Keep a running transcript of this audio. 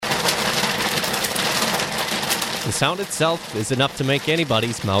The sound itself is enough to make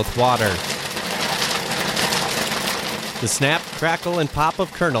anybody's mouth water. The snap, crackle, and pop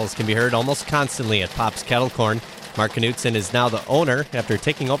of kernels can be heard almost constantly at Pop's Kettle Corn. Mark Knutson is now the owner after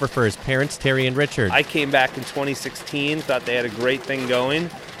taking over for his parents, Terry and Richard. I came back in 2016, thought they had a great thing going,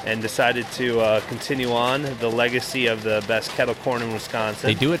 and decided to continue on the legacy of the best kettle corn in Wisconsin.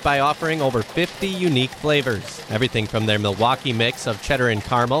 They do it by offering over 50 unique flavors. Everything from their Milwaukee mix of cheddar and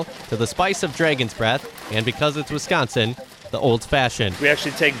caramel to the spice of dragon's breath, and because it's Wisconsin, the old-fashioned. We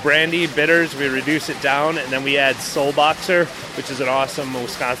actually take brandy, bitters, we reduce it down, and then we add Soul Boxer, which is an awesome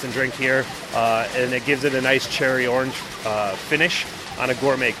Wisconsin drink here, and it gives it a nice cherry orange finish on a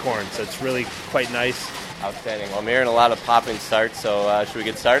gourmet corn, so it's really quite nice. Outstanding. Well, I'm hearing a lot of popping starts, so should we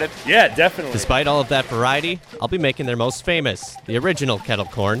get started? Yeah, definitely. Despite all of that variety, I'll be making their most famous, the original kettle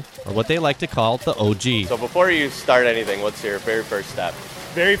corn, or what they like to call the OG. So before you start anything, what's your very first step?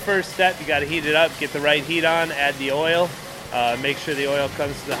 Very first step, you got to heat it up, get the right heat on, add the oil, make sure the oil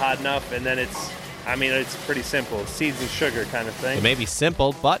comes to hot enough, and then it's pretty simple. Seeds and sugar kind of thing. It may be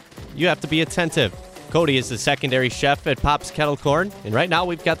simple, but you have to be attentive. Cody is the secondary chef at Pop's Kettle Corn, and right now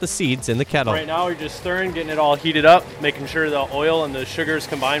we've got the seeds in the kettle. Right now we're just stirring, getting it all heated up, making sure the oil and the sugars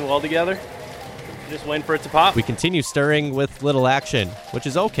combine well together. Just waiting for it to pop. We continue stirring with little action, which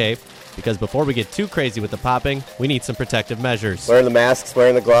is okay, because before we get too crazy with the popping, we need some protective measures. Wearing the masks,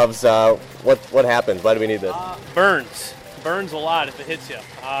 wearing the gloves, what happens? Why do we need this? Burns a lot if it hits you.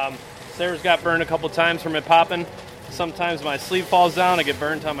 Sarah's got burned a couple times from it popping. Sometimes my sleeve falls down, I get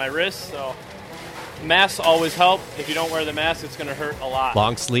burned on my wrist, so masks always help. If you don't wear the mask, it's going to hurt a lot.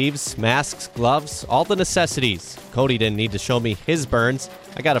 Long sleeves, masks, gloves, all the necessities. Cody didn't need to show me his burns.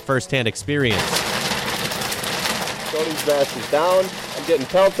 I got a first-hand experience. Cody's mask is down. I'm getting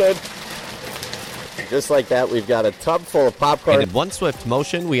pelted. Just like that, we've got a tub full of popcorn. And in one swift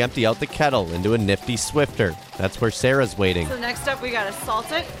motion, we empty out the kettle into a nifty Swifter. That's where Sarah's waiting. So next up, we got to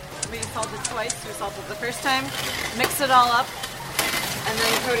salt it. We salted twice. We salted the first time, mix it all up, and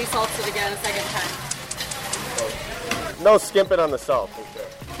then Cody salts it again a second time. No skimping on the salt, for sure.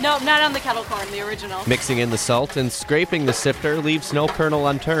 No, not on the kettle corn, the original. Mixing in the salt and scraping the sifter leaves no kernel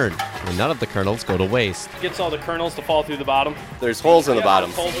unturned, and none of the kernels go to waste. Gets all the kernels to fall through the bottom. There's holes in the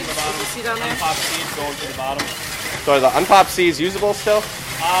bottom. Holes in the bottom. You see down there? Unpopped seeds going to the bottom. So are the unpopped seeds usable still?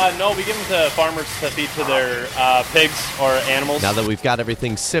 No, we give them to farmers to feed to their pigs or animals. Now that we've got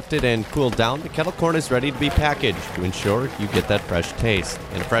everything sifted and cooled down, the kettle corn is ready to be packaged to ensure you get that fresh taste.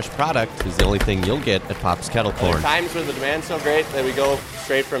 And a fresh product is the only thing you'll get at Pop's Kettle Corn. Are there times where the demand's so great that we go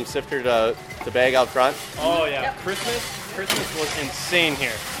straight from sifter to bag out front? Oh, yeah. Yep. Christmas was insane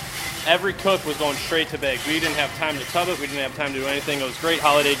here. Every cook was going straight to bag. We didn't have time to tub it. We didn't have time to do anything. It was great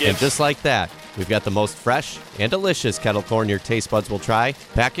holiday gifts. And just like that, we've got the most fresh and delicious kettle corn your taste buds will try,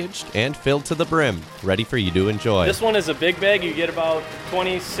 packaged and filled to the brim, ready for you to enjoy. This one is a big bag. You get about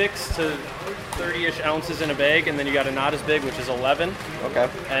 26 to 30-ish ounces in a bag, and then you got a not as big, which is 11. Okay.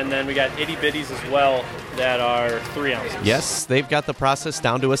 And then we got itty-bitties as well that are 3 ounces. Yes, they've got the process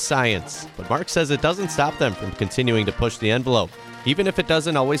down to a science, but Mark says it doesn't stop them from continuing to push the envelope, even if it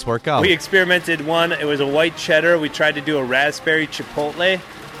doesn't always work out. We experimented one. It was a white cheddar. We tried to do a raspberry chipotle,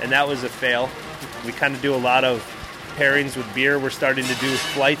 and that was a fail. We kind of do a lot of pairings with beer. We're starting to do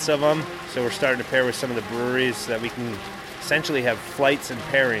flights of them, so we're starting to pair with some of the breweries so that we can essentially have flights and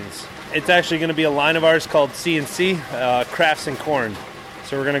pairings. It's actually going to be a line of ours called C&C, Crafts and Corn.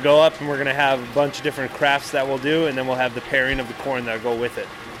 So we're going to go up and we're going to have a bunch of different crafts that we'll do, and then we'll have the pairing of the corn that'll go with it.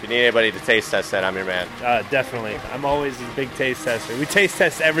 If you need anybody to taste test that, I'm your man. Definitely. I'm always a big taste tester. We taste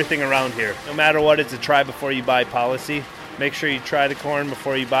test everything around here. No matter what, it's a try before you buy policy. Make sure you try the corn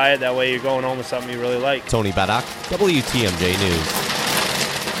before you buy it. That way you're going home with something you really like. Tony Baddock, WTMJ News.